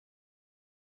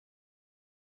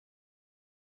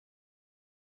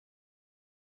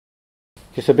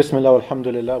Okay, so Bismillah,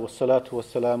 alhamdulillah, wassalatu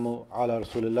wassalamu ala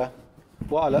rasulillah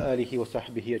wa ala alihi wa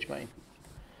sahbihi ajma'in.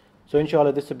 So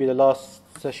inshallah this will be the last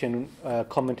session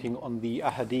commenting on the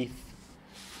ahadith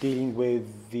dealing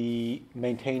with the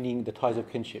maintaining the ties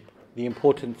of kinship, the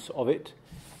importance of it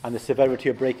and the severity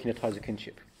of breaking the ties of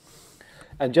kinship.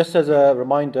 And just as a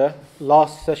reminder,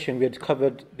 last session we had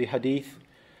covered the hadith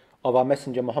of our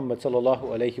Messenger Muhammad sallallahu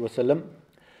alayhi wasallam,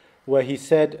 where he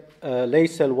said,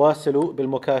 لَيْسَ الْوَاسِلُ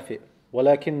بِالْمُكَافِئِ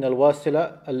وَلَكِنَّ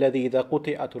الْوَاسِلَ الَّذِي إِذَا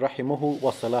قُطِعَتْ رَحِمُهُ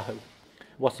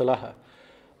وَصَلَاهَا.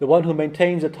 The one who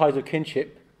maintains the ties of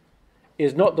kinship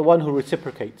is not the one who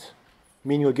reciprocates,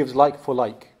 meaning who gives like for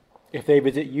like. If they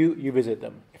visit you, you visit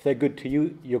them. If they're good to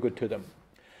you, you're good to them.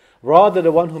 Rather,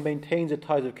 the one who maintains the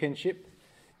ties of kinship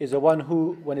is the one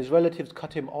who, when his relatives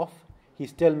cut him off, he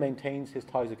still maintains his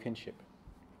ties of kinship.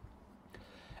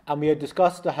 And we had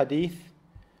discussed the hadith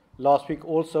last week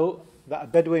also, that a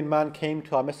Bedouin man came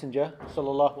to our Messenger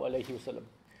sallallahu alaihi wasallam,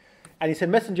 and he said,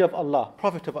 Messenger of Allah,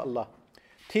 Prophet of Allah,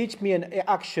 teach me an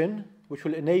action which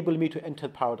will enable me to enter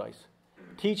paradise.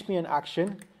 Teach me an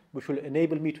action which will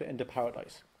enable me to enter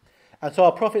paradise. And so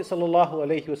our Prophet sallallahu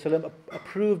alaihi wasallam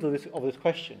approved of this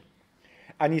question,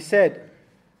 and he said,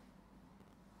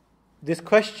 this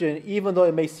question, even though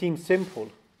it may seem simple,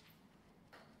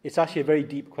 it's actually a very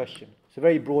deep question. It's a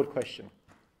very broad question.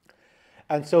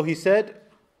 And so he said,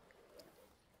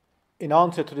 in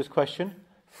answer to this question,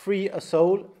 free a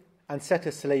soul and set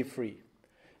a slave free.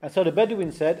 And so the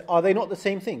Bedouin said, are they not the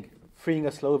same thing? Freeing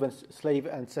a soul and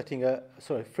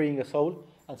freeing a soul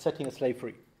and setting a slave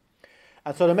free.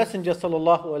 And so the Messenger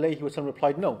sallallahu alaihi wasallam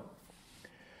replied, no.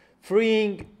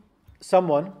 Freeing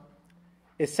someone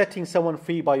is setting someone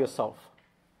free by yourself.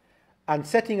 And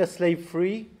setting a slave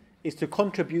free is to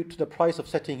contribute to the price of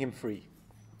setting him free.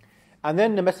 And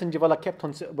then the Messenger of Allah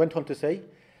went on to say,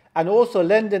 and also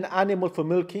lend an animal for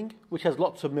milking, which has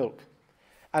lots of milk.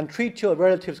 And treat your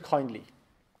relatives kindly.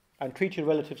 And treat your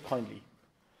relatives kindly.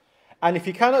 And if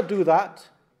you cannot do that,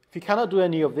 if you cannot do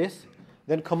any of this,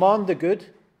 then command the good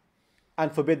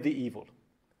and forbid the evil.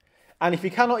 And if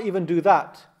you cannot even do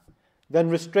that, then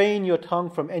restrain your tongue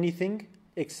from anything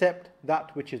except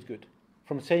that which is good.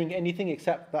 From saying anything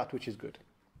except that which is good.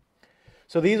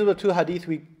 So these are the two hadith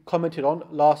we commented on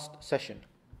last session.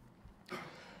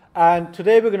 And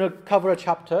today we're going to cover a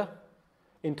chapter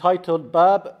entitled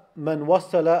Bab Man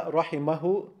Wasala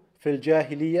Rahimahu Fil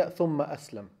Jahiliyyah Thumma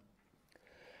Aslam.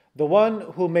 The one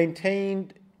who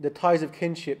maintained the ties of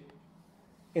kinship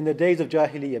in the days of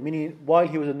Jahiliyyah, meaning while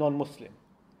he was a non-Muslim,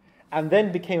 and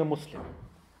then became a Muslim.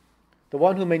 The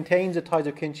one who maintains the ties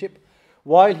of kinship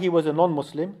while he was a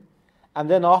non-Muslim, and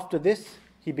then after this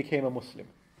he became a Muslim.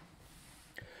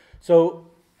 So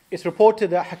it's reported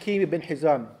that Hakim ibn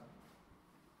Hizam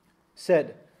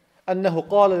said, أنه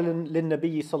قال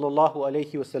للنبي صلى الله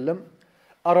عليه وسلم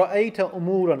أرأيت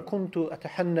أمورا كنت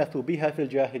أتحنث بها في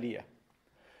الجاهلية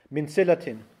من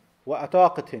صلة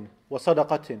وعتاقة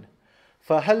وصدقة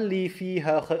فهل لي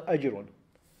فيها أجر؟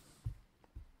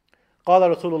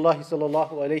 قال رسول الله صلى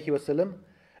الله عليه وسلم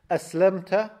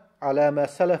أسلمت على ما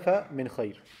سلف من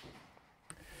خير.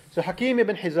 So Hakim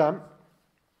ibn Hizam,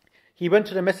 he went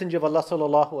to the Messenger of Allah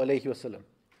sallallahu alayhi wasallam,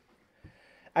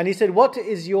 and he said, what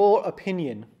is your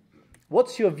opinion?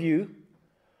 What's your view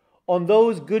on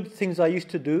those good things I used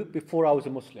to do before I was a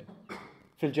Muslim?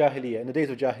 Fil Jahiliyyah, in the days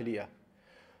of Jahiliyyah.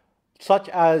 Such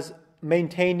as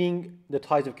maintaining the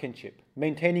ties of kinship,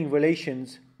 maintaining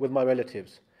relations with my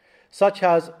relatives, such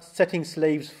as setting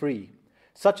slaves free,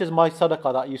 such as my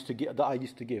sadaqah that I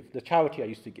used to give, the charity I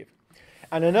used to give.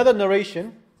 And another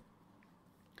narration,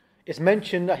 it's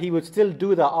mentioned that he would still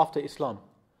do that after Islam.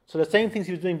 So the same things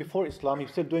he was doing before Islam, he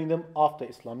was still doing them after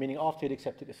Islam, meaning after he'd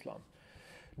accepted Islam.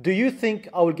 Do you think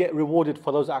I will get rewarded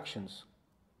for those actions?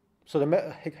 So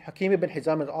the Hakim ibn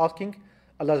Hizam is asking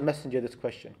Allah's Messenger this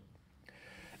question.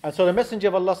 And so the Messenger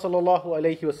of Allah sallallahu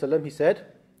alayhi wasallam, he said,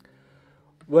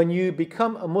 when you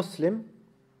become a Muslim,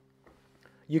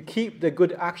 you keep the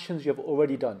good actions you have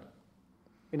already done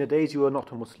in the days you were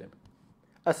not a Muslim.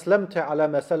 Aslamta ala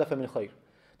ma salafa min khair.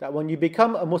 That when you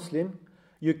become a Muslim,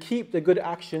 you keep the good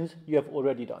actions you have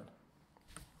already done.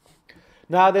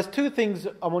 Now, there's two things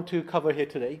I want to cover here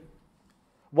today.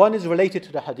 One is related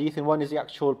to the hadith, and one is the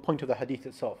actual point of the hadith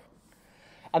itself.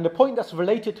 And the point that's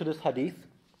related to this hadith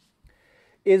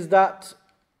is that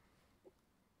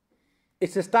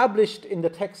it's established in the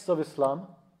texts of Islam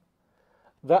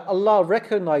that Allah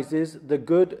recognizes the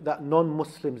good that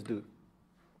non-Muslims do.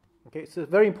 Okay, it's a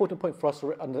very important point for us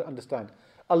to understand.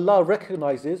 Allah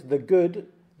recognizes the good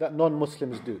that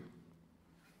non-Muslims do.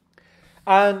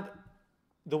 And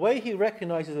the way He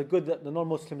recognizes the good that the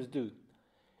non-Muslims do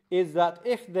is that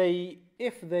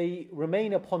if they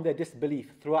remain upon their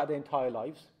disbelief throughout their entire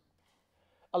lives,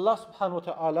 Allah subhanahu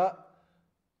wa ta'ala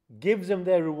gives them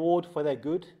their reward for their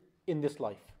good in this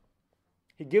life.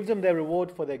 He gives them their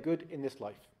reward for their good in this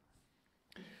life.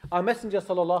 Our Messenger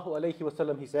sallallahu alayhi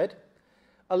wasallam, he said,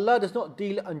 Allah does not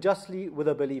deal unjustly with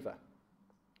a believer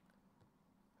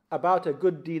about a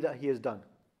good deed that he has done.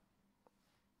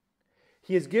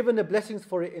 He is given the blessings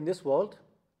for it in this world,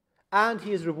 and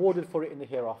he is rewarded for it in the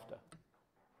hereafter.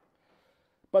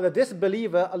 But the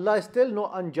disbeliever, Allah is still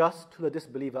not unjust to the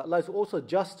disbeliever. Allah is also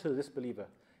just to the disbeliever.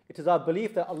 It is our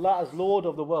belief that Allah, as Lord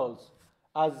of the worlds,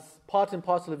 as part and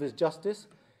parcel of His justice,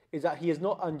 is that He is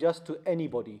not unjust to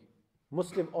anybody,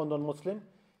 Muslim or non-Muslim.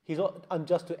 He's not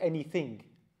unjust to anything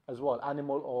as well,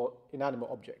 animal or inanimate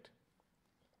object.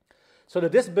 So the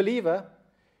disbeliever,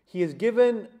 he is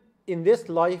given in this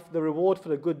life the reward for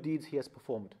the good deeds he has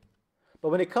performed. But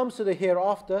when it comes to the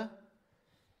hereafter,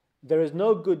 there is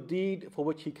no good deed for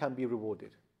which he can be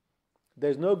rewarded. There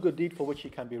is no good deed for which he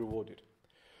can be rewarded.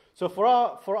 So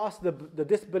for us, the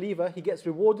disbeliever, he gets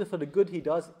rewarded for the good he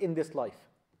does in this life.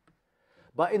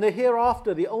 But in the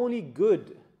hereafter, the only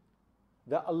good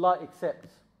that Allah accepts,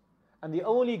 and the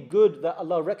only good that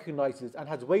Allah recognizes and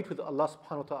has weight with Allah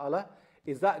subhanahu wa ta'ala,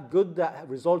 is that good that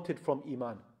resulted from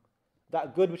Iman.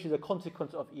 That good which is a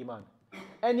consequence of Iman.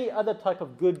 Any other type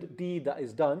of good deed that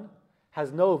is done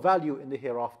has no value in the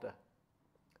hereafter.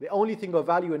 The only thing of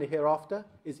value in the hereafter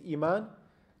is Iman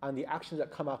and the actions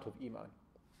that come out of Iman.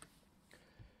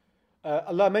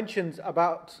 Allah mentions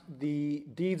about the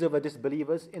deeds of the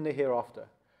disbelievers in the hereafter.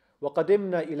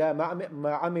 وَقَدِمْنَا إِلَى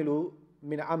مَا عَمِلُوا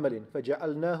مِنْ عَمَلٍ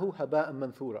فَجَعَلْنَاهُ هَبَاءً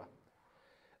مَنْثُورًا.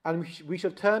 And we shall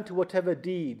turn to whatever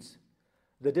deeds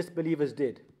the disbelievers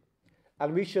did,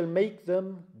 and we shall make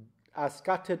them as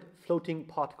scattered floating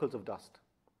particles of dust.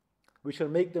 We shall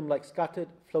make them like scattered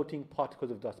floating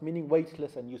particles of dust, meaning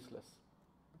weightless and useless.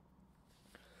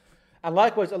 And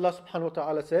likewise Allah subhanahu wa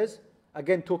ta'ala says,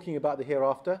 again talking about the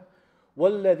hereafter,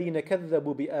 وَالَّذِينَ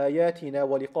كَذَّبُوا بِآيَاتِنَا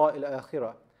وَلِقَاءِ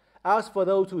الْآخِرَةِ. As for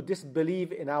those who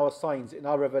disbelieve in our signs, in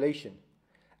our revelation,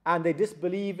 and they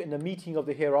disbelieve in the meeting of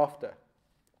the hereafter,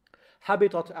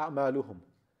 حَبِطَتْ أَعْمَالُهُمْ.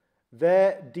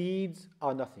 Their deeds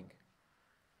are nothing.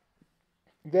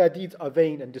 Their deeds are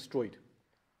vain and destroyed.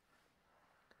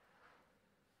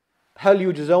 هَلْ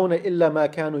يُجْزَوْنَ إِلَّا مَا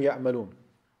كَانُوا يَعْمَلُونَ.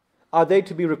 Are they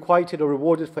to be requited or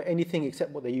rewarded for anything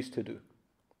except what they used to do?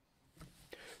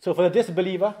 So for the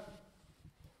disbeliever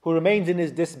who remains in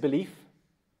his disbelief,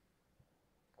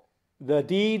 the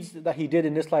deeds that he did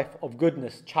in this life of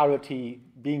goodness, charity,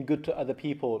 being good to other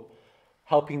people,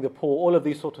 helping the poor, all of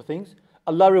these sort of things,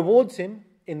 Allah rewards him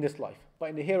in this life. But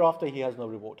in the hereafter, he has no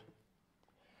reward.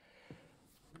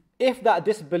 If that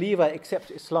disbeliever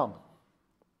accepts Islam,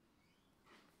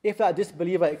 the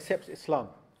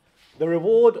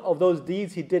reward of those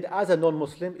deeds he did as a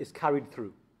non-Muslim is carried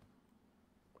through.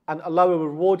 And Allah will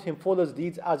reward him for those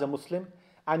deeds as a Muslim,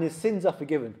 and his sins are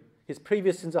forgiven. His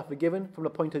previous sins are forgiven from the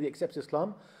point of he accepts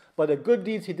Islam, but the good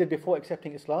deeds he did before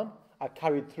accepting Islam are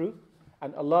carried through,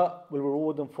 and Allah will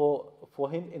reward them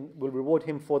will reward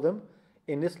him for them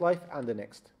in this life and the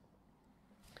next.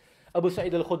 Abu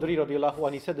Sa'id al-Khudri radiallahu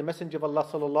anhu, he said, the Messenger of Allah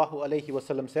sallallahu alayhi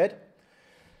wasallam said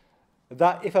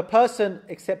that if a person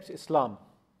accepts Islam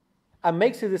and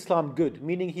makes his Islam good,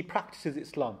 meaning he practices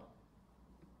Islam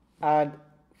and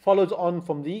follows on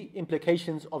from the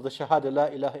implications of the Shahada la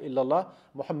ilaha illallah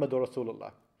Muhammadur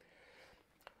Rasulullah,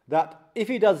 that if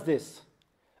he does this,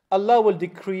 Allah will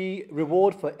decree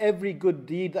reward for every good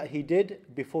deed that he did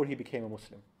before he became a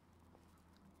Muslim.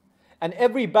 And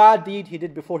every bad deed he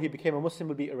did before he became a Muslim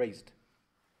will be erased.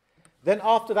 Then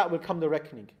after that will come the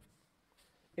reckoning.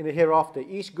 In the hereafter,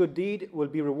 each good deed will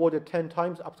be rewarded 10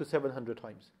 times up to 700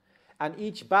 times. And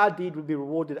each bad deed will be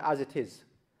rewarded as it is,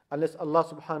 unless Allah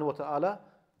subhanahu wa ta'ala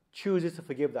chooses to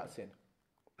forgive that sin.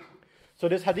 So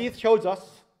this hadith shows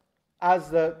us,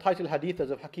 as the title hadith as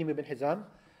of Hakim ibn Hizam,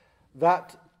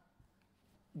 that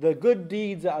the good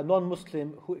deeds that a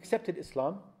non-Muslim who accepted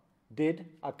Islam did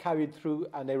are carried through,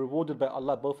 and they're rewarded by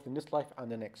Allah both in this life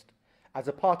and the next, as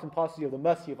a part and parcel of the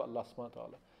mercy of Allah subhanahu wa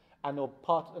ta'ala, and a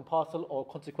part and parcel or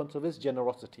consequence of His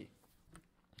generosity.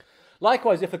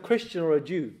 Likewise, if a Christian or a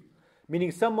Jew,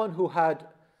 meaning someone who had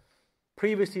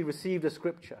previously received a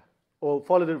scripture or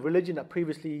followed a religion that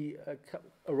previously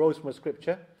arose from a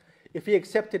scripture, if he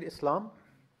accepted Islam,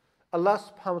 Allah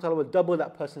subhanahu wa ta'ala will double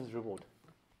that person's reward.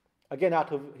 Again,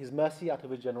 out of His mercy, out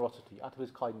of His generosity, out of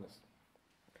His kindness.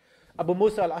 Abu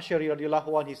Musa al-Ash'ari radiallahu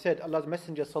anhu, he said, Allah's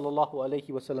Messenger sallallahu alayhi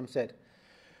wasallam said,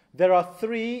 there are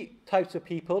 3 types of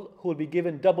people who will be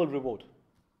given double reward.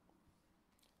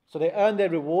 So they earn their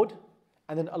reward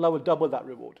and then Allah will double that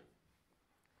reward.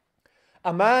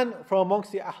 A man from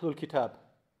amongst the Ahlul Kitab,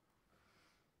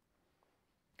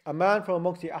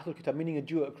 meaning a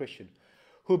Jew or a Christian,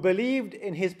 who believed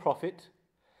in his Prophet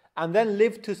and then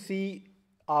lived to see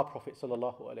our Prophet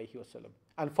sallallahu alaihi wasallam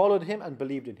and followed him and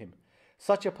believed in him.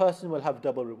 Such a person will have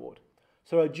double reward.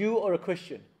 So a Jew or a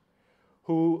Christian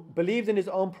who believed in his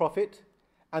own Prophet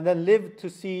and then lived to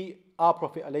see our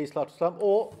Prophet alayhi salatu wasallam,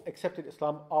 or accepted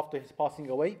Islam after his passing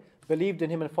away, believed in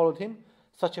him and followed him,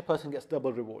 such a person gets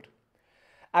double reward.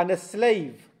 And a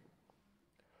slave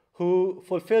who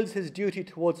fulfills his duty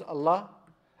towards Allah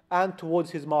and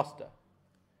towards his master.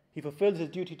 He fulfills his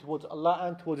duty towards Allah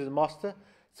and towards his master,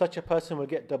 such a person will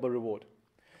get double reward.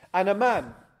 And a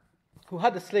man who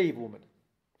had a slave woman.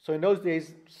 So in those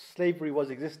days, slavery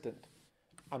was existent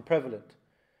and prevalent.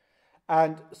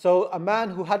 And so a man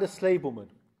who had a slave woman,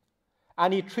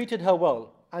 and he treated her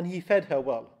well, and he fed her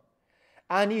well,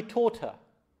 and he taught her,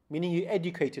 meaning he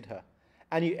educated her,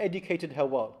 and he educated her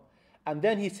well, and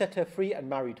then he set her free and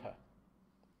married her.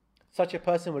 Such a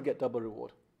person will get double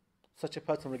reward. Such a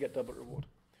person will get double reward.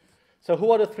 So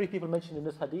who are the three people mentioned in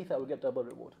this hadith that will get double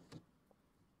reward?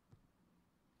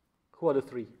 Who are the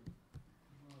three?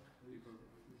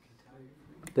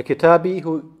 The Kitabi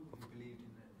who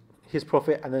his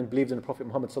Prophet and then believed in the Prophet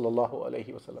Muhammad sallallahu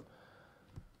alaihi wasallam.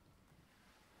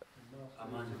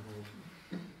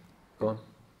 Go on.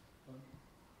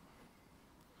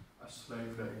 A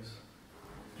slave that is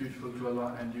dutiful to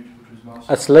Allah and dutiful to his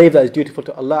master. A slave that is dutiful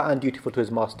to Allah and dutiful to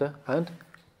his master. And?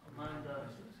 A man that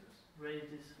raised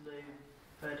his slave,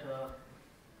 fed her,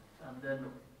 and then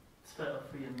set her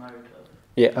free and married her.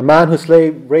 Yeah, a man who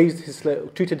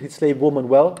treated his slave woman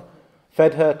well,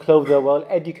 fed her, clothed her well,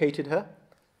 educated her,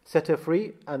 set her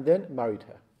free, and then married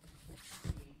her.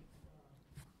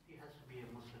 He has to be a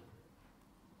Muslim.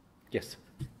 Yes.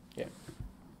 Yeah.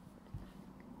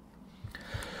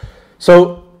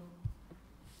 So,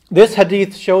 this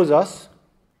hadith shows us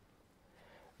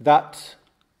that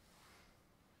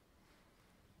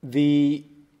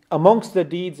amongst the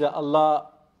deeds that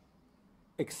Allah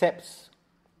accepts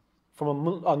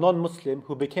from a non-Muslim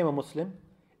who became a Muslim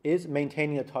is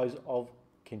maintaining the ties of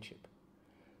kinship.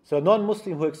 So a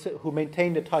non-Muslim who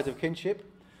maintained the ties of kinship,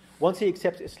 once he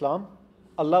accepts Islam,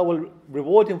 Allah will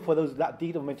reward him for that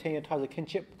deed of maintaining the ties of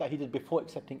kinship that he did before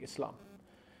accepting Islam.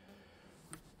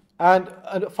 And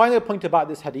a final point about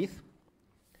this hadith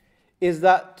is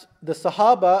that the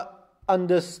Sahaba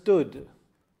understood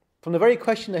from the very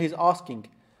question that he's asking,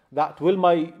 that will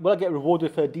I get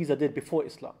rewarded for the deeds I did before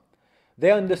Islam?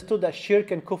 They understood that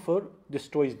shirk and kufr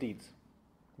destroys deeds,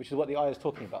 which is what the ayah is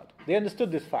talking about. They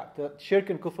understood this fact, that shirk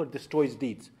and kufr destroys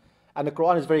deeds. And the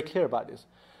Qur'an is very clear about this.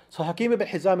 So Hakim ibn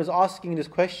Hizam is asking this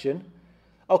question,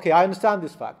 okay, I understand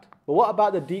this fact, but what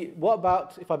about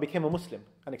if I became a Muslim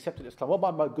and accepted Islam? What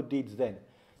about my good deeds then?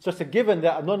 So it's a given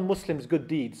that a non-Muslim's good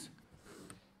deeds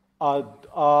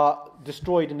are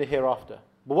destroyed in the hereafter.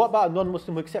 But what about a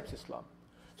non-Muslim who accepts Islam?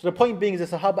 So the point being is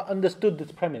the Sahaba understood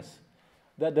this premise,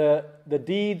 that the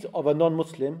deeds of a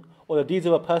non-Muslim or the deeds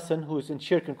of a person who is in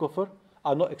shirk and kufr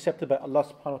are not accepted by Allah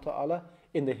subhanahu wa ta'ala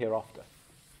in the hereafter.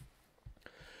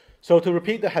 So to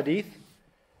repeat the hadith,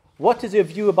 what is your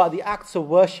view about the acts of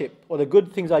worship or the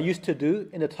good things I used to do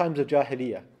in the times of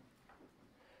Jahiliyyah?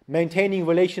 Maintaining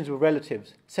relations with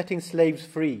relatives, setting slaves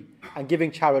free and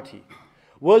giving charity.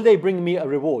 Will they bring me a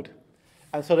reward?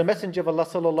 And so the Messenger of Allah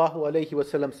sallallahu alayhi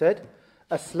wasallam said,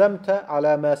 Aslamta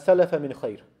ala ma salafa min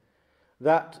khair.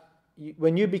 That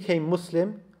when you become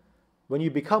Muslim,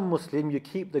 you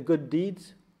keep the good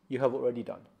deeds you have already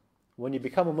done. When you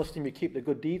become a Muslim, you keep the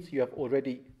good deeds you have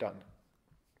already done.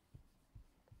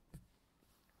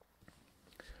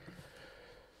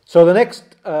 So the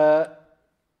next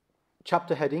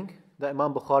chapter heading that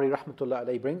Imam Bukhari rahmatullah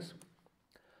alayhi brings,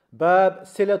 Bab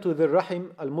silatu dhir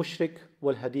rahim al-mushrik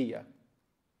wal-hadiyya.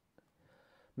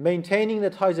 Maintaining the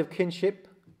ties of kinship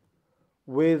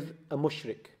with a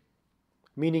mushrik,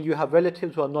 meaning you have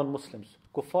relatives who are non-Muslims,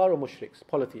 kuffar or mushriks,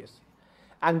 polytheists,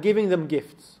 and giving them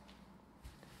gifts.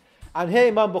 And here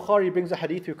Imam Bukhari brings a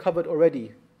hadith we covered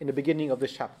already in the beginning of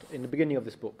this chapter, in the beginning of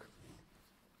this book,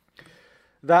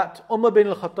 that Umar bin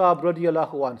al-Khattab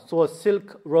radiyallahu anhu saw a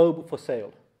silk robe for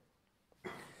sale.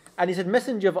 And he said,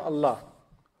 Messenger of Allah,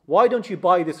 why don't you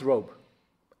buy this robe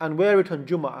and wear it on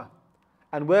Jum'ah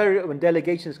and wear it when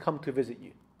delegations come to visit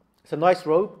you? It's a nice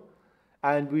robe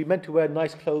and we meant to wear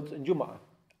nice clothes on Jum'ah.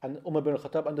 And Umar bin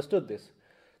al-Khattab understood this.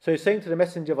 So he's saying to the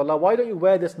Messenger of Allah, why don't you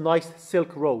wear this nice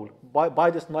silk robe, buy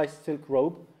this nice silk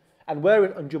robe and wear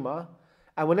it on Jum'ah,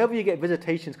 and whenever you get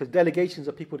visitations, because delegations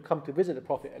of people would come to visit the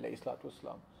Prophet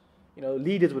ﷺ,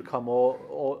 leaders would come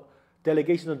or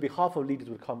delegations on behalf of leaders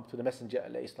would come to the Messenger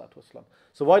alayhi salatu wasalam.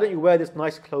 So why don't you wear this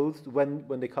nice clothes when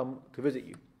they come to visit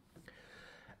you?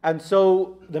 And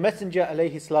so the Messenger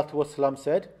alayhi salatu wasalam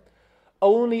said,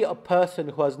 only a person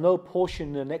who has no portion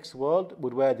in the next world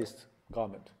would wear this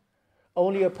garment.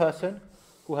 Only a person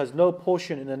who has no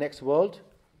portion in the next world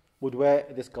would wear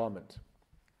this garment.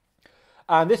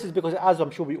 And this is because, as I'm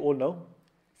sure we all know,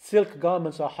 silk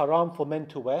garments are haram for men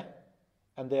to wear,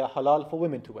 and they are halal for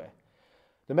women to wear.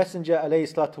 The Messenger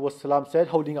ﷺ said,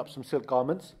 holding up some silk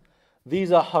garments,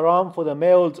 these are haram for the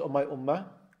males of my ummah,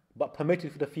 but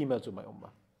permitted for the females of my ummah.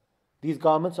 These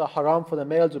garments are haram for the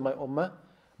males of my ummah,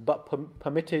 but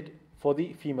permitted for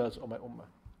the females of my ummah.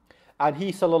 And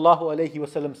he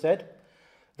ﷺ said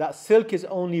that silk is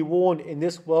only worn in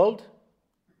this world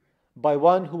by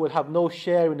one who will have no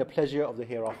share in the pleasure of the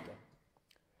hereafter.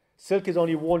 Silk is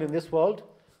only worn in this world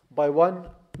by one,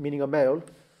 meaning a male,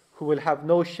 who will have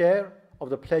no share of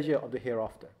the pleasure of the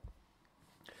hereafter.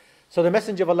 So the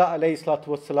Messenger of Allah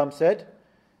ﷺ said,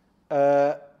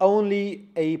 only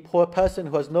a poor person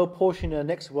who has no portion in the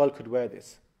next world could wear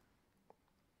this.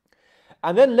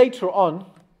 And then later on,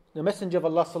 the Messenger of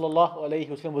Allah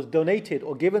ﷺ was donated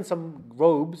or given some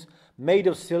robes made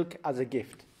of silk as a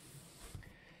gift.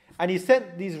 And he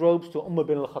sent these robes to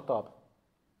bin al-Khattab.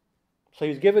 So he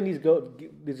was given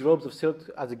these robes of silk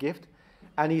as a gift,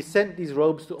 and he sent these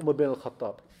robes to bin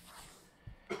al-Khattab.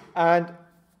 And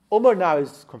Umar now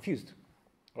is confused,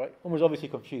 right? Umar is obviously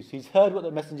confused. He's heard what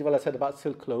the Messenger of Allah said about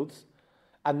silk clothes,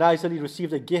 and now he said he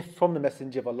received a gift from the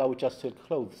Messenger of Allah, which are silk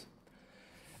clothes.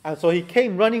 And so he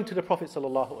came running to the Prophet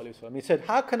ﷺ. He said,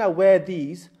 how can I wear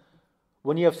these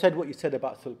when you have said what you said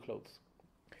about silk clothes?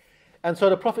 And so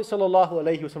the Prophet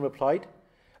ﷺ replied,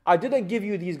 I didn't give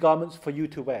you these garments for you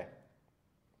to wear.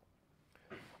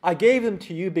 I gave them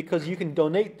to you because you can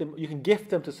donate them, you can gift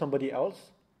them to somebody else,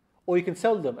 or you can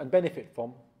sell them and benefit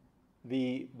from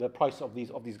the price of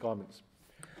these garments.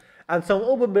 And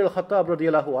so Umar bin al-Khattab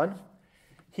radiallahu anh,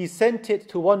 he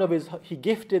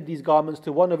gifted these garments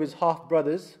to one of his half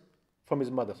brothers from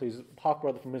his mother. So his half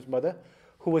brother from his mother,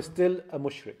 who was still a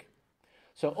mushrik.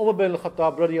 So Umar bin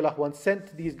al-Khattab radiallahu anh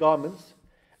sent these garments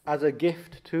as a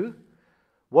gift to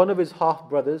one of his half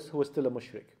brothers who was still a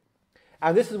mushrik.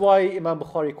 And this is why Imam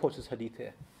Bukhari quotes this hadith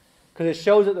here. Because it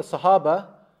shows that the Sahaba,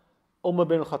 Umar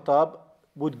bin al-Khattab,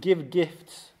 would give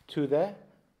gifts to their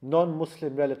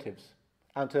non-Muslim relatives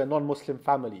and to their non-Muslim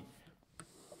family.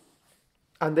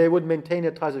 And they would maintain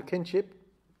their ties of kinship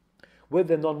with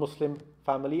their non-Muslim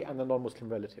family and their non-Muslim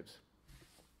relatives.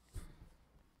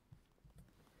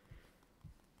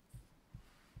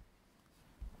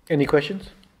 Any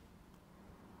questions?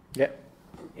 Yeah.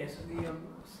 Yes, the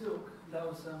silk, that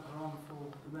was haram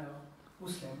for the male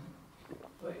Muslim,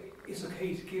 but it's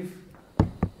okay to give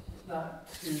that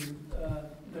to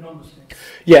the non-Muslim.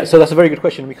 Yeah, so that's a very good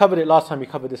question. We covered it last time we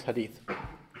covered this hadith.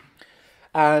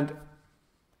 And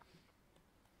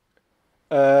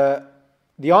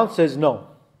the answer is no.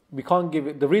 We can't give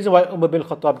it. The reason why Umar bin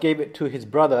Khattab gave it to his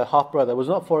brother, half-brother, was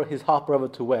not for his half-brother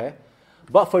to wear,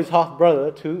 but for his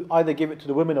half-brother to either give it to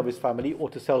the women of his family or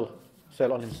to sell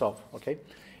on himself. Okay,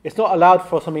 it's not allowed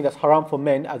for something that's haram for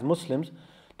men as Muslims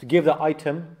to give the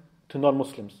item to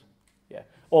non-Muslims. Yeah,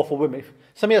 or for women. If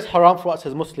something that's haram for us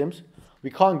as Muslims, we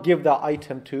can't give that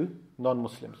item to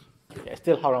non-Muslims. Yeah, it's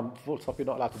still haram. Full stop. You're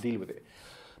not allowed to deal with it.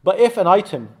 But if an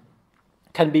item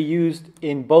can be used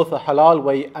in both a halal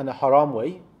way and a haram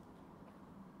way,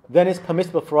 then it's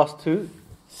permissible for us to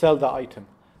sell that item.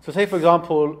 So say for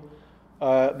example,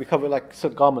 we cover like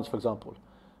silk garments for example.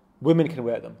 Women can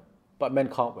wear them, but men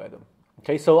can't wear them.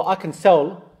 Okay, so I can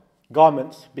sell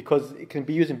garments because it can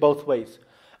be used in both ways.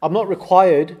 I'm not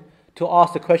required to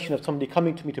ask the question of somebody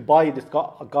coming to me to buy this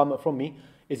garment from me,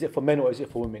 is it for men or is it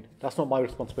for women? That's not my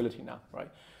responsibility now, right?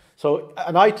 So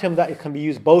an item that it can be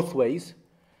used both ways,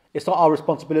 it's not our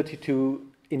responsibility to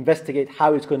investigate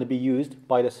how it's going to be used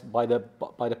by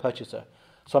the purchaser.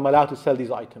 So I'm allowed to sell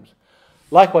these items.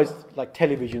 Likewise, like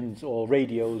televisions or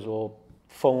radios or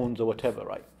phones or whatever,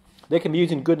 right? They can be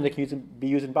used in good and they can be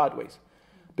used in bad ways.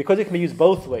 Because it can be used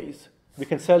both ways, we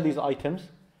can sell these items,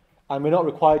 and we're not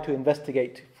required to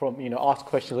investigate ask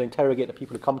questions or interrogate the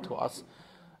people who come to us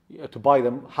to buy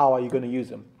them. How are you going to use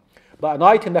them? But an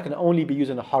item that can only be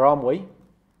used in a haram way,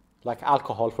 like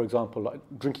alcohol, for example, like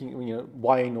drinking,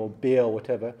 wine or beer or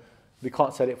whatever, we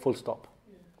can't sell it full stop.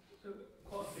 Yeah. So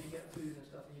quite often you get food and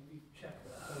stuff, and you check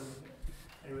it at home,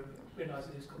 and you realise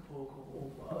it's got pork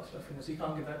or other stuff in it, so you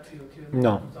can't give that to your kids.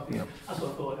 No. No. That's what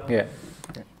I thought. Yeah.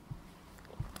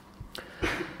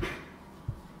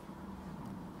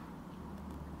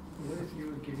 What if you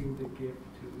were giving the gift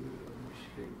to a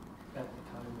mushrik at the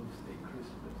time of, say,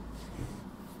 Christmas?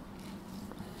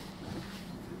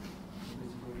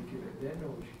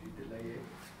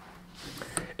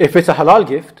 If it's a halal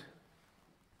gift,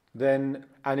 then,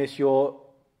 and it's your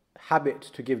habit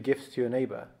to give gifts to your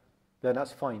neighbor, then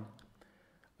that's fine.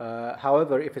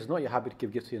 However, if it's not your habit to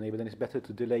give gifts to your neighbor, then it's better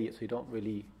to delay it so you don't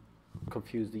really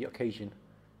confuse the occasion.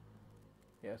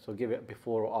 Yeah, so give it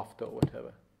before or after or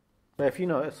whatever. But if you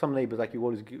know, some neighbors, like you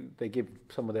always give, they give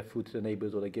some of their food to the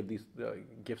neighbors, or they give these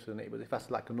gifts to the neighbors. If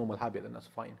that's like a normal habit, then that's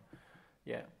fine.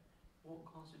 Yeah. What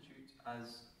constitutes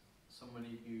as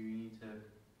somebody who you need to,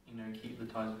 keep the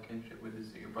ties of kinship with? Is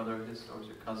it your brother or sister, or is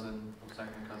it your cousin or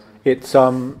second cousin? It's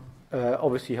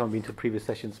obviously you haven't been to previous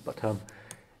sessions, but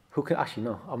who can actually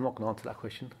no? I'm not going to answer that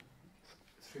question.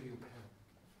 Through your parents.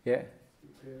 Yeah.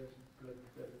 Blood.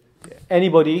 Yeah.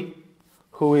 Anybody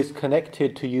who is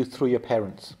connected to you through your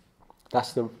parents,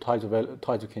 that's the ties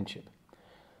of kinship.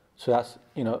 So that's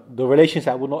the relations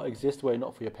that would not exist were it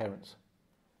not for your parents.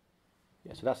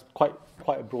 Yeah, so that's quite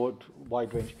a broad,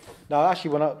 wide range. Now,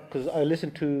 actually, because I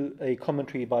listened to a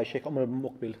commentary by Sheikh Umar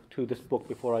Muqbil to this book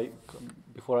before I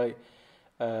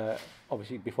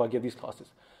give these classes,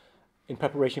 in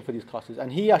preparation for these classes,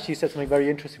 and he actually said something very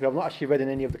interesting. I've not actually read in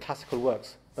any of the classical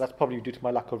works, but that's probably due to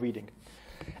my lack of reading.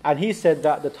 And he said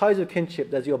that the ties of kinship,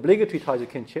 there's the obligatory ties of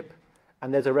kinship,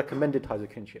 and there's a recommended ties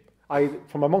of kinship.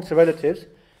 From amongst the relatives,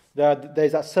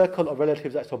 there's that circle of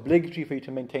relatives that's obligatory for you to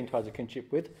maintain ties of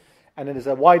kinship with. And then there's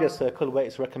a wider circle where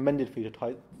it's recommended for you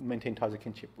to maintain ties of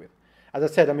kinship with. As I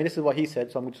said, this is what he said,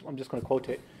 so I'm just going to quote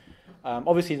it.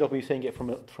 Obviously, he's not going to be saying it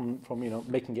from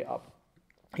making it up.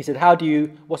 He said,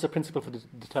 what's the principle for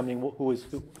determining who is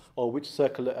who, or which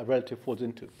circle a relative falls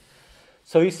into?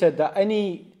 So he said that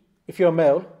if you're a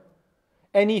male,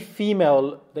 any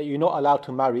female that you're not allowed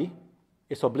to marry,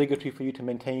 it's obligatory for you to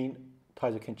maintain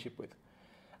ties of kinship with.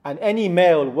 And any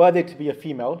male worthy to be a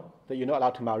female that you're not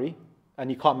allowed to marry, and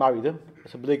you can't marry them,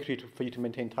 it's obligatory for you to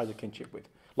maintain ties of kinship with.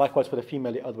 Likewise for the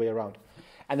female, the other way around.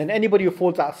 And then anybody who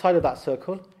falls outside of that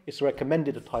circle, it's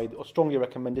recommended to tie, or strongly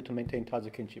recommended to maintain ties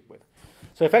of kinship with.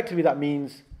 So effectively that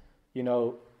means,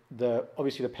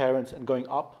 obviously the parents and going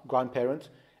up, grandparents,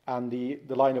 and the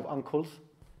line of uncles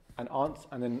and aunts,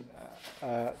 and then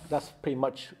that's pretty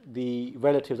much the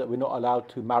relatives that we're not allowed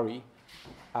to marry,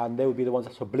 and they would be the ones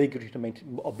that's obligatory to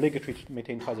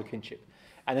maintain ties of kinship.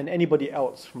 And then anybody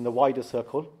else from the wider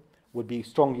circle would be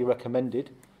strongly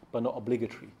recommended, but not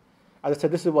obligatory. As I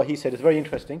said, this is what he said. It's very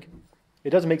interesting.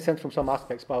 It does make sense from some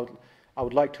aspects, but I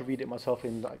would like to read it myself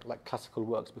in like classical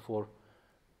works before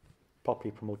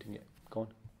properly promoting it. Go on.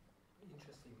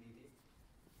 Interestingly,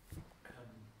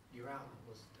 your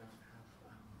outlaws don't have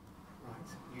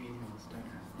rights. Your in-laws don't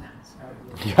have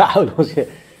lands. Yeah, outlaws. Yeah,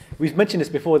 we've mentioned this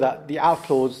before that the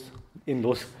outlaws,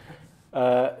 in-laws,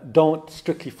 don't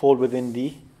strictly fall within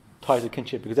the ties of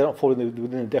kinship because they don't fall within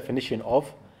the definition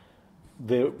of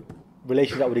the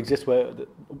relation that would exist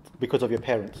because of your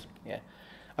parents, yeah,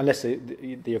 unless they're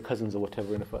your cousins or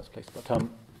whatever in the first place. But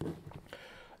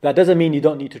that doesn't mean you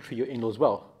don't need to treat your in-laws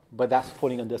well, but that's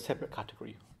falling under a separate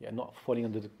category, yeah, not falling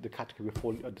under the category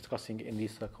we're discussing in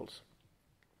these circles.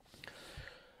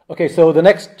 Okay, so the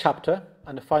next chapter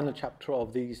and the final chapter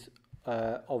of these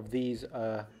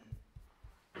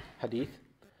hadith.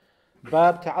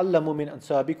 باب تعلموا من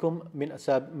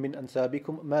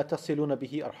أنسابكم ما تصلون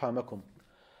به أرحامكم.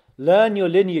 Learn your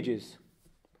lineages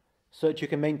so that you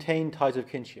can maintain ties of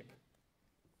kinship.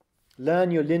 Learn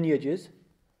your lineages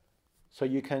so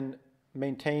you can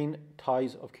maintain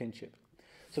ties of kinship.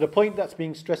 So the point that's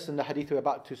being stressed in the hadith we're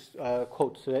about to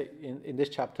quote today in this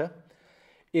chapter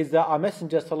is that our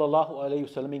Messenger sallallahu alaihi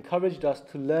wasallam encouraged us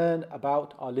to learn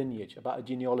about our lineage, about our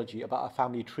genealogy, about our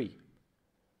family tree.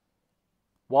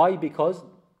 Why? Because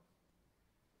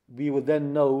we will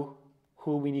then know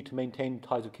who we need to maintain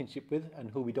ties of kinship with and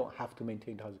who we don't have to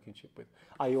maintain ties of kinship with,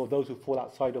 i.e. those who fall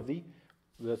outside of the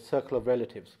circle of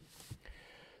relatives.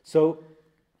 So,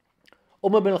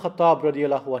 Umar bin al-Khattab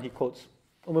radiallahu anhu, he quotes,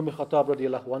 Umar bin al-Khattab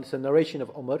radiallahu anhu, it's a narration of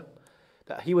Umar,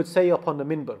 that he would say upon the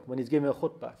minbar when he's giving a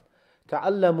khutbah,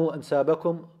 تَعَلَّمُوا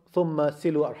أَنْسَابَكُمْ ثُمَّ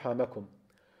سِلُوا أَرْحَامَكُمْ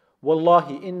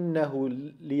وَاللَّهِ إِنَّهُ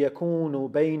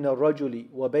لِيَكُونُ بَيْنَ الرَّجُلِ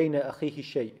وَبَيْنَ أَخِيهِ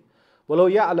الشَّيْء وَلَوْ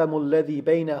يَعْلَمُ الَّذِي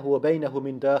بَيْنَهُ وَبَيْنَهُ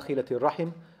مِنْ دَاخِلَةِ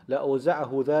الرَّحِمِ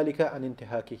لَأَوْزَعَهُ ذَلِكَ عَنْ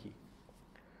انْتِهَاكِهِ.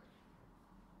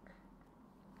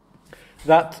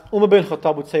 That Umar bin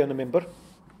Khattab would say on the minbar,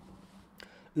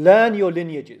 learn your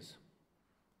lineages,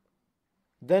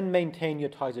 then maintain your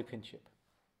ties of kinship.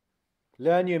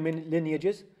 Learn your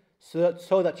lineages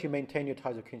so that you maintain your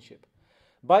ties of kinship.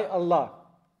 By Allah,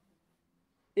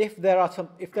 if there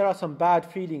are some bad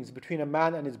feelings between a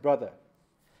man and his brother,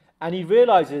 and he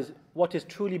realizes what is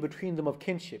truly between them of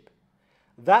kinship,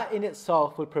 that in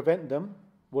itself will prevent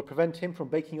him from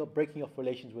breaking off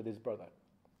relations with his brother.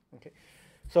 Okay,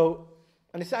 so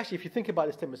And it's actually, if you think about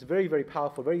this statement, it's very, very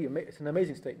powerful, it's an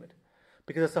amazing statement.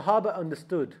 Because the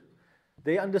Sahaba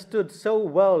they understood so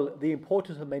well the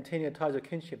importance of maintaining the ties of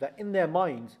kinship that in their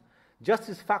minds, just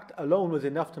this fact alone was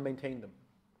enough to maintain them.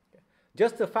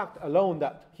 Just the fact alone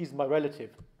that he's my relative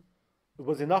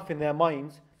was enough in their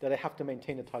minds that they have to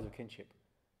maintain the ties of kinship.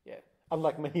 Yeah.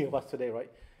 Unlike many of us today, right?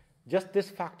 Just this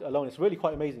fact alone, it's really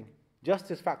quite amazing. Just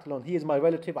this fact alone, he is my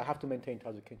relative, I have to maintain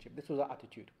ties of kinship. This was our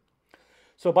attitude.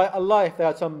 So by Allah, if there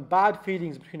are some bad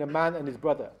feelings between a man and his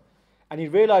brother, and he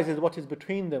realizes what is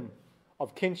between them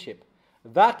of kinship,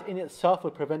 that in itself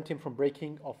will prevent him from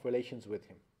breaking off relations with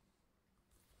him.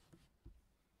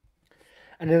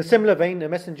 And in a similar vein, the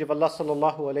Messenger of Allah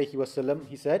sallallahu alaihi wasallam,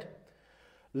 he said,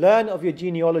 learn of your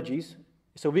genealogies.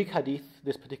 It's a weak hadith,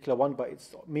 this particular one, but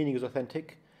its meaning is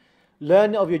authentic.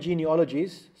 Learn of your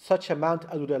genealogies such amount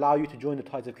as would allow you to join the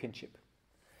ties of kinship.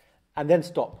 And then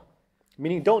stop.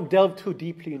 Meaning don't delve too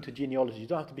deeply into genealogy. You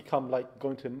don't have to become like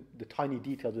going to the tiny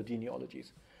details of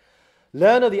genealogies.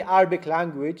 Learn of the Arabic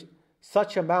language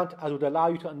such amount as would allow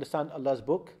you to understand Allah's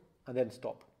book, and then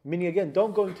stop. Meaning again,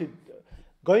 don't go into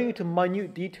going into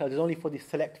minute details is only for the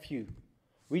select few.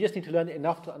 We just need to learn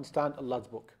enough to understand Allah's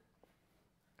book.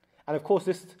 And of course,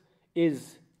 this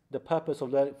is the purpose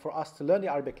of learning, for us to learn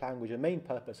the Arabic language. The main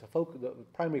purpose, the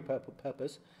primary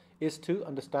purpose, is to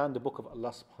understand the book of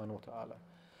Allah subhanahu wa ta'ala.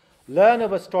 Learn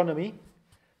of astronomy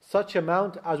such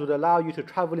amount as would allow you to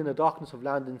travel in the darkness of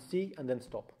land and sea, and then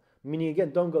stop. Meaning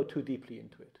again, don't go too deeply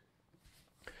into it.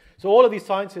 So all of these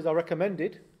sciences are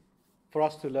recommended for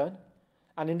us to learn.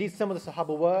 And indeed, some of the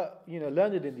Sahaba were,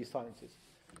 learned in these sciences.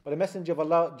 But the Messenger of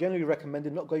Allah generally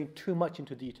recommended not going too much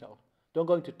into detail. Don't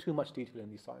go into too much detail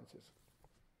in these sciences.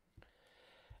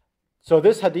 So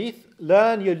this hadith,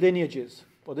 learn your lineages,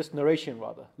 or this narration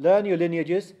rather, learn your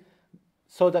lineages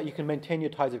so that you can maintain your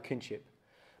ties of kinship.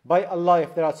 By Allah,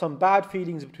 if there are some bad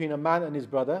feelings between a man and his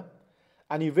brother,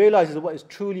 and he realizes what is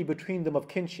truly between them of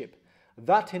kinship,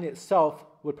 that in itself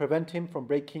will prevent him from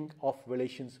breaking off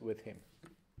relations with him.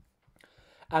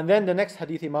 And then the next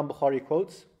hadith Imam Bukhari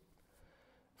quotes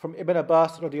from Ibn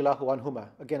Abbas radiyallahu anhuma.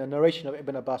 Again, a narration of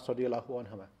Ibn Abbas radiyallahu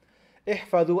anhuma.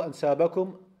 احفظوا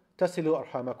أنسابكم تصلوا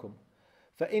أرحامكم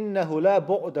فإنه لا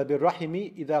بعد بالرحم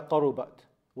إذا قربت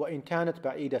وإن كانت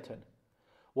بعيدة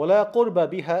ولا قرب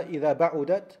بها إذا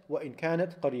بعدت وإن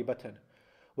كانت قريبة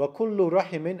وكل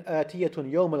رحم آتية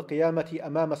يوم القيامة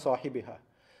أمام صاحبها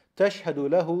تشهد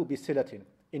له بصلة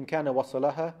إن كان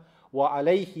وصلها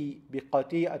وعليه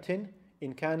بقطيعة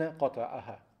إن كان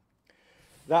قطعها.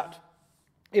 That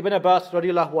Ibn Abbas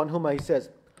radiallahu anhuma, he says,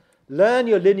 learn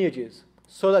your lineages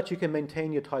so that you can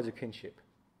maintain your ties of kinship.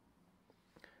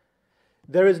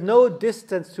 There is no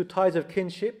distance to ties of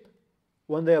kinship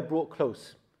when they are brought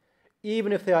close,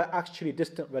 even if they are actually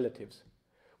distant relatives.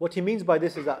 What he means by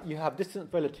this is that you have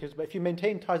distant relatives, but if you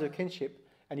maintain ties of kinship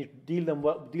and you deal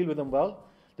with them well,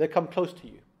 they come close to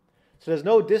you. So there's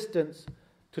no distance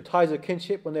to ties of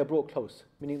kinship when they're brought close,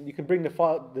 meaning you can bring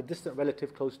the distant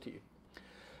relative close to you.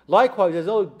 Likewise,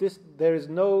 there's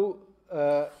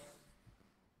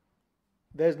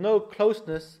no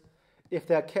closeness if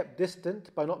they are kept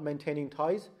distant by not maintaining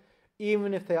ties,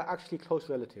 even if they are actually close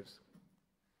relatives.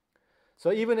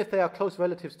 So even if they are close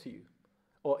relatives to you,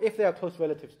 or if they are close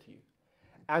relatives to you,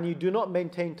 and you do not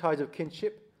maintain ties of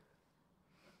kinship,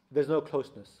 there's no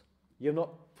closeness. You have not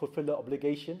fulfilled the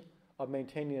obligation of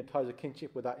maintaining the ties of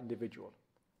kinship with that individual.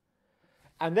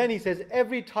 And then he says,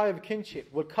 every tie of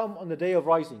kinship will come on the day of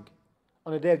rising,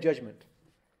 on the day of judgment,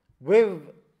 with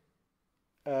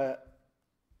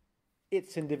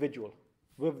its individual,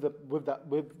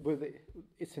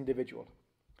 its individual,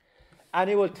 and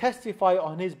it will testify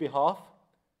on his behalf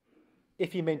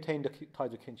if he maintained the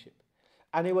ties of kinship,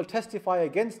 and it will testify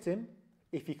against him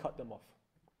if he cut them off.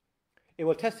 It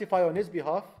will testify on his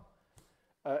behalf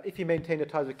if he maintained the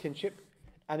ties of kinship,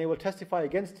 and it will testify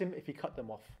against him if he cut them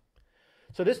off.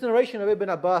 So this narration of Ibn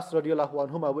Abbas radiallahu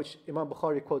anhuma, which Imam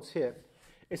Bukhari quotes here,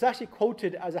 is actually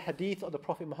quoted as a hadith of the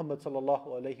Prophet Muhammad sallallahu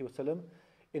alaihi wasallam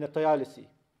in a Tayalisi.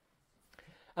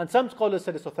 And some scholars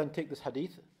said it's authentic, this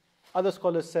hadith. Other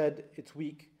scholars said it's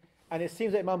weak. And it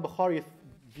seems that Imam Bukhari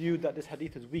viewed that this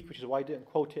hadith is weak, which is why he didn't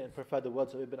quote it and preferred the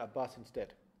words of Ibn Abbas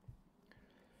instead.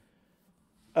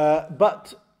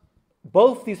 But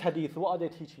both these hadiths, what are they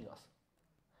teaching us?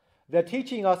 They're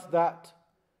teaching us that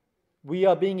we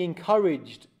are being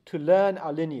encouraged to learn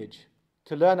our lineage,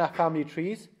 to learn our family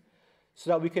trees, so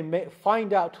that we can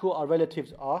find out who our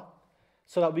relatives are,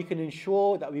 so that we can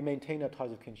ensure that we maintain our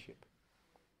ties of kinship.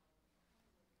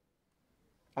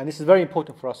 And this is very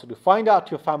important for us to do. Find out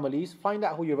your families, find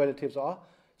out who your relatives are,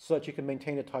 so that you can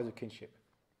maintain the ties of kinship.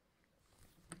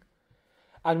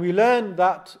 And we learn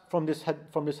that from this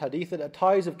hadith that the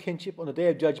ties of kinship on the Day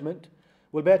of Judgment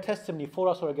will bear testimony for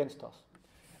us or against us.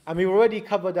 And we've already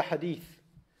covered the hadith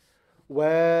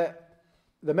where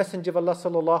the Messenger of Allah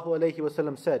sallallahu alayhi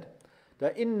wasallam said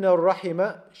that inna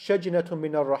rahima shajnatun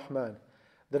min ar-Rahman,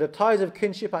 that the ties of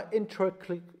kinship are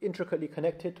intricately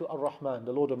connected to Ar-Rahman,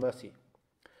 the Lord of Mercy.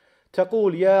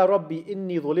 تقول يا ربي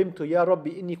إني ظلمت يا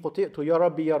ربي إني قطعت يا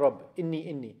ربي يا رب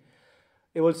إني.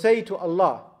 It will say to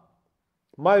Allah,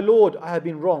 my Lord, I have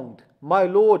been wronged. My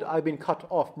Lord, I've been cut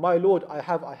off. My Lord, I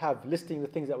have, listing the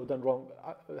things that were done wrong,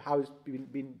 how it's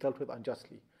been dealt with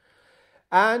unjustly.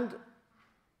 And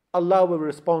Allah will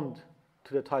respond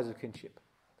to the ties of kinship.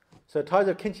 So the ties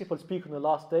of kinship will speak on the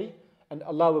last day, and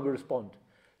Allah will respond,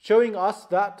 showing us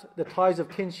that the ties of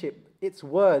kinship, its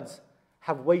words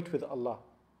have weight with Allah.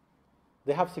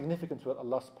 They have significance with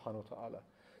Allah subhanahu wa ta'ala.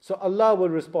 So Allah will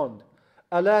respond,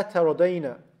 أَلَا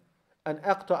تَرَضَيْنَ أَنْ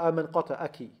أَقْطَعَ مَنْ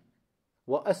قَطَعَكِ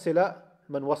وَأَسِلَ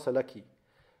مَنْ وَصَلَكِ.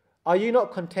 Are you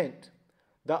not content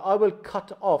that I will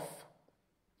cut off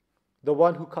the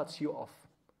one who cuts you off,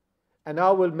 and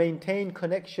I will maintain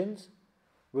connections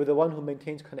with the one who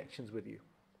maintains connections with you?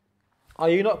 Are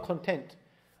you not content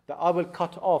that I will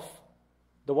cut off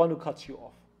the one who cuts you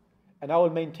off, and I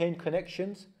will maintain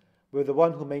connections with the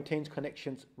one who maintains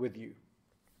connections with you?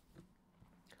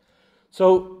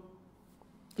 So,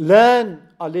 learn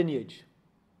our lineage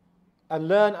and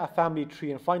learn our family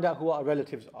tree and find out who our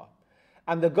relatives are.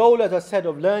 And the goal, as I said,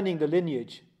 of learning the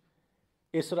lineage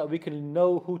is so that we can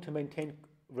know who to maintain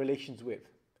relations with,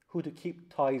 who to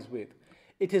keep ties with.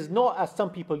 It is not, as some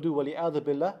people do, wali'adhu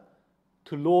billah,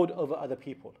 to lord over other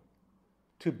people,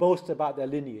 to boast about their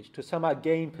lineage, to somehow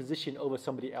gain position over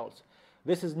somebody else.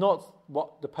 This is not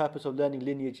what the purpose of learning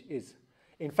lineage is.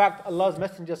 In fact, Allah's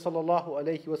Messenger sallallahu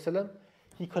alayhi wasallam,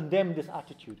 he condemned this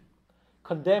attitude,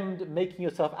 condemned making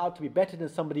yourself out to be better than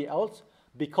somebody else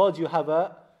because you have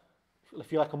a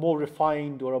more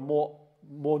refined or a more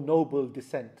noble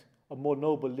descent, a more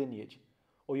noble lineage,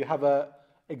 or you have a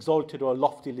exalted or a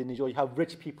lofty lineage, or you have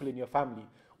rich people in your family,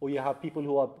 or you have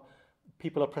people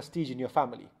of prestige in your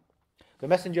family. The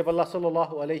Messenger of Allah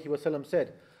sallallahu alayhi wasallam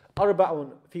said, أربع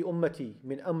في أمتي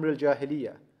من أمر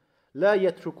الجاهلية لا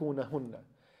يتركونهن.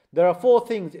 There are 4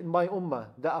 things in my ummah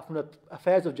that are from the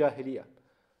affairs of jahiliyyah,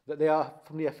 that they are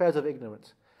from the affairs of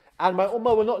ignorance, and my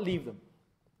ummah will not leave them.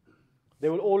 They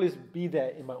will always be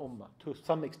there in my ummah to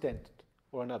some extent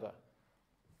or another.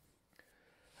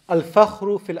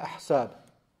 Al-fakhru fil ahsab,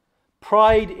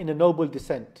 pride in a noble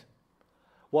descent.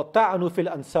 Wa-ta'anu fil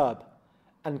ansab,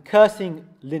 and cursing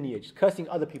lineage, cursing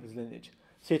other people's lineage.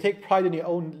 So you take pride in your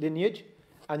own lineage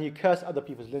and you curse other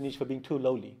people's lineage for being too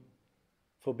lowly,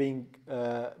 for being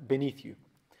beneath you.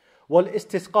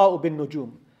 Wal-istisqa'u bin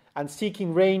nujum, and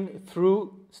seeking rain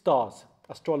through stars,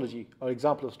 astrology, or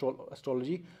example of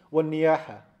astrology.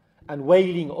 Wal-niyaha, and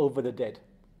wailing over the dead,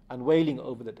 and wailing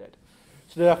over the dead.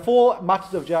 So there are 4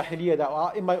 matters of jahiliyyah that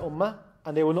are in my ummah,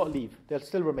 and they will not leave, they'll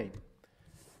still remain.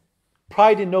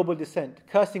 Pride in noble descent,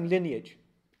 cursing lineage,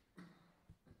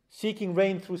 seeking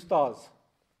rain through stars,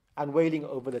 and wailing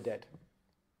over the dead.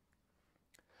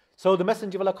 So the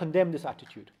Messenger of Allah condemned this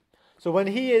attitude. So when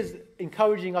he is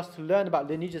encouraging us to learn about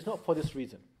lineage, it's not for this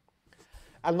reason.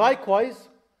 And likewise,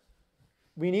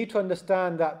 we need to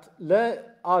understand that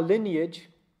our lineage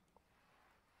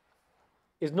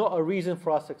is not a reason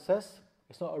for our success,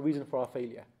 it's not a reason for our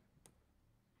failure.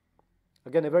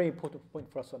 Again, a very important point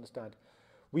for us to understand.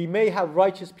 We may have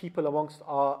righteous people amongst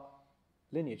our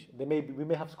lineage. We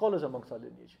may have scholars amongst our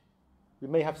lineage. We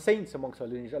may have saints amongst our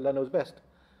lineage, Allah knows best.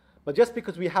 But just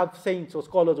because we have saints or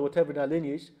scholars or whatever in our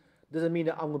lineage, doesn't mean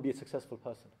that I'm going to be a successful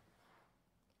person.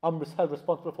 I'm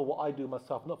responsible for what I do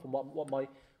myself, not for what my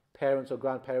parents or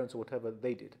grandparents or whatever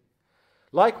they did.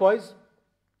 Likewise,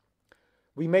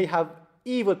 we may have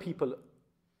evil people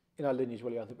in our lineage,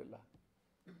 waliyadhu billah.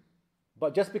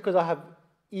 But just because I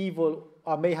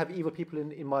may have evil people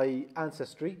in my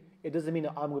ancestry, it doesn't mean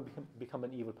that I'm going to become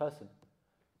an evil person.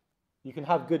 You can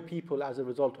have good people as a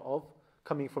result of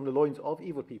coming from the loins of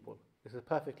evil people. This is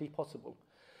perfectly possible.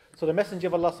 So the Messenger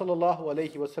of Allah sallallahu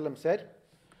alayhi wasallam said,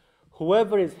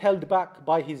 whoever is held back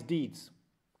by his deeds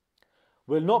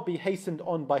will not be hastened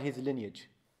on by his lineage.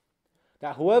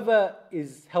 That whoever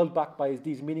is held back by his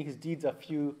deeds, meaning his deeds are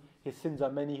few, his sins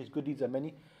are many, his good deeds are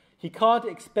many, he can't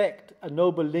expect a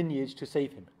noble lineage to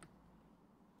save him.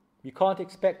 You can't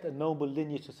expect a noble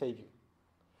lineage to save you.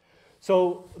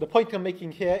 So the point I'm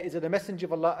making here is that the Messenger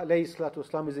of Allah alayhi salatu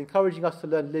wasalam is encouraging us to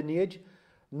learn lineage,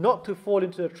 not to fall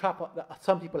into the trap that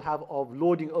some people have of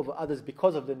lording over others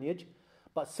because of lineage,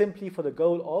 but simply for the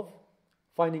goal of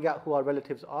finding out who our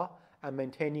relatives are and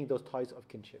maintaining those ties of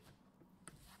kinship.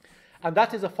 And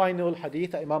that is a final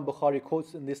hadith that Imam Bukhari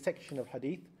quotes in this section of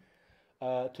hadith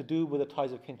to do with the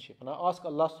ties of kinship. And I ask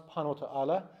Allah subhanahu wa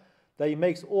ta'ala that He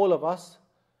makes all of us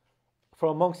from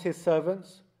amongst His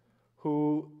servants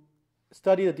who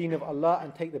study the deen of Allah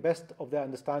and take the best of their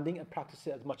understanding and practice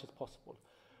it as much as possible,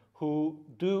 who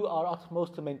do our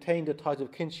utmost to maintain the ties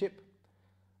of kinship,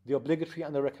 the obligatory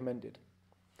and the recommended.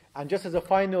 And just as a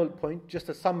final point, just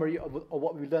a summary of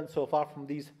what we've learned so far from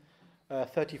these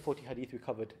 30-40 hadith we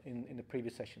covered in the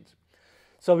previous sessions.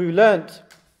 So we've learned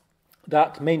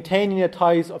that maintaining the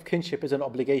ties of kinship is an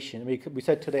obligation. We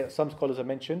said today that some scholars have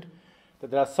mentioned that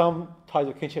there are some ties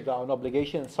of kinship that are an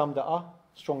obligation and some that are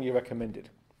strongly recommended.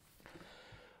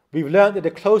 We've learned that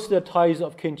the closer the ties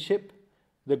of kinship,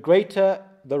 the greater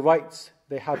the rights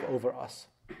they have over us.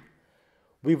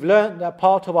 We've learned that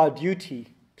part of our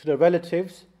duty to the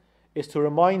relatives is to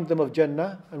remind them of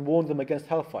Jannah and warn them against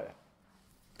hellfire.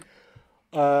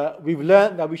 We've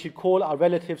learned that we should call our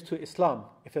relatives to Islam.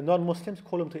 If they're non-Muslims,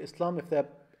 call them to Islam. If they're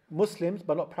Muslims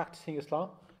but not practicing Islam,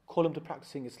 call them to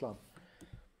practicing Islam.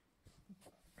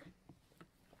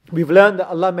 We've learned that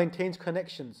Allah maintains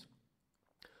connections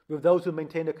with those who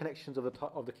maintain the connections of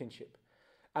the kinship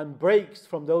and breaks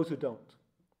from those who don't.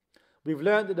 We've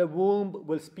learned that the womb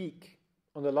will speak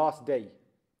on the last day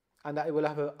and that it will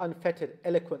have an unfettered,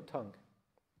 eloquent tongue.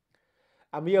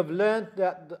 And we have learned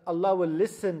that Allah will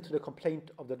listen to the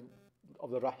complaint of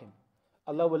the Rahim.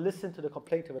 Allah will listen to the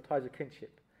complaint of the ties of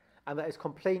kinship, and that His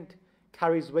complaint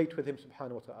carries weight with Him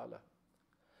subhanahu wa ta'ala.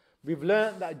 We've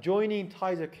learned that joining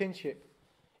ties of kinship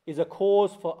is a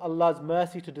cause for Allah's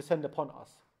mercy to descend upon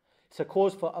us. It's a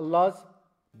cause for Allah's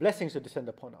blessings to descend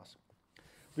upon us.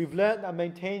 We've learned that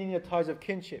maintaining the ties of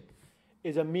kinship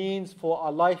is a means for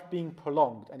our life being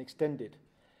prolonged and extended.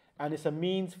 And it's a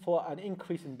means for an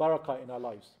increase in barakah in our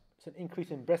lives. It's an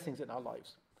increase in blessings in our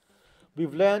lives.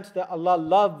 We've learnt that Allah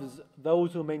loves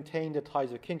those who maintain the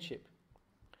ties of kinship.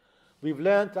 We've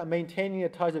learnt that maintaining the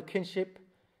ties of kinship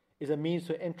is a means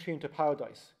to entry into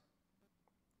paradise.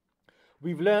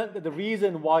 We've learnt that the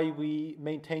reason why we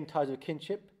maintain ties of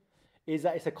kinship is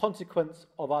that it's a consequence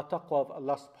of our taqwa of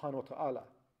Allah subhanahu wa ta'ala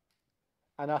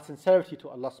and our sincerity to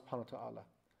Allah subhanahu wa ta'ala.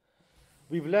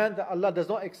 We've learned that Allah does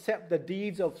not accept the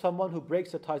deeds of someone who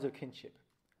breaks the ties of kinship.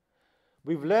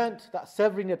 We've learned that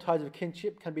severing the ties of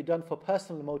kinship can be done for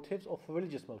personal motives or for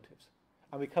religious motives.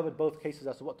 And we covered both cases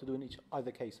as to what to do in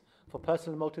either case, for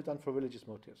personal motives and for religious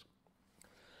motives.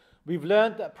 We've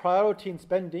learned that priority in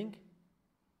spending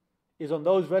is on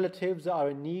those relatives that are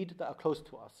in need, that are close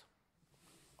to us,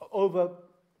 over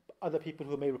other people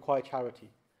who may require charity.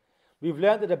 We've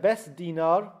learned that the best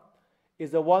dinar is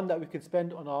the one that we can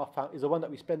spend on is the one that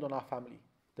we spend on our family.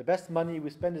 The best money we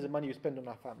spend is the money we spend on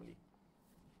our family.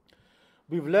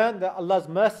 We've learned that Allah's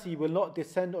mercy will not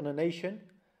descend on a nation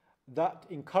that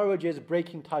encourages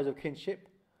breaking ties of kinship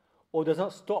or does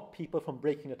not stop people from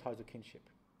breaking the ties of kinship.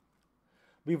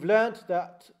 We've learned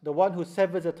that the one who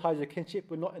severs the ties of kinship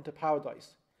will not enter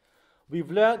paradise. We've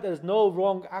learned there is no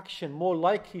wrong action more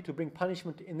likely to bring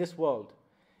punishment in this world,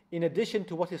 in addition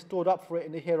to what is stored up for it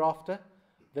in the hereafter,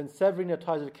 than severing the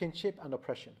ties of kinship and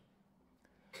oppression.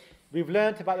 We've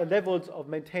learnt about the levels of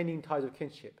maintaining ties of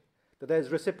kinship, that there's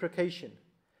reciprocation,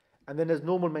 and then there's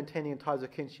normal maintaining ties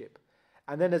of kinship,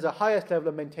 and then there's a highest level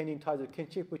of maintaining ties of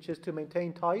kinship, which is to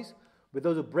maintain ties with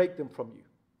those who break them from you.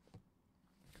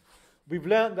 We've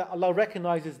learnt that Allah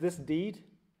recognizes this deed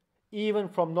even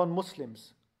from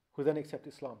non-Muslims who then accept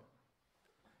Islam.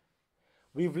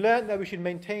 We've learnt that we should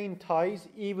maintain ties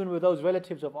even with those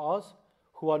relatives of ours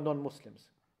who are non-Muslims.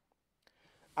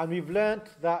 And we've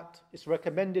learnt that it's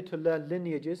recommended to learn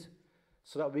lineages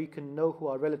so that we can know who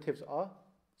our relatives are,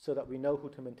 so that we know who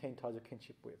to maintain ties of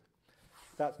kinship with.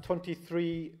 That's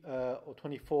 23 or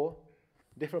 24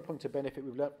 different points of benefit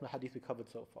we've learnt from the hadith we covered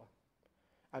so far.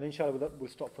 And inshallah we'll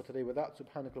stop for today with that.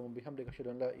 Subhanaka wa bihamdika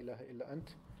ashhadu an la ilaha illa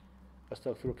ant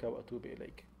astaghfiruka wa atubu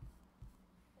ilayk.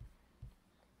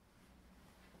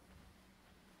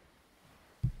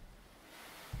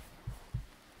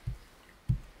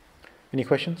 Any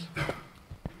questions?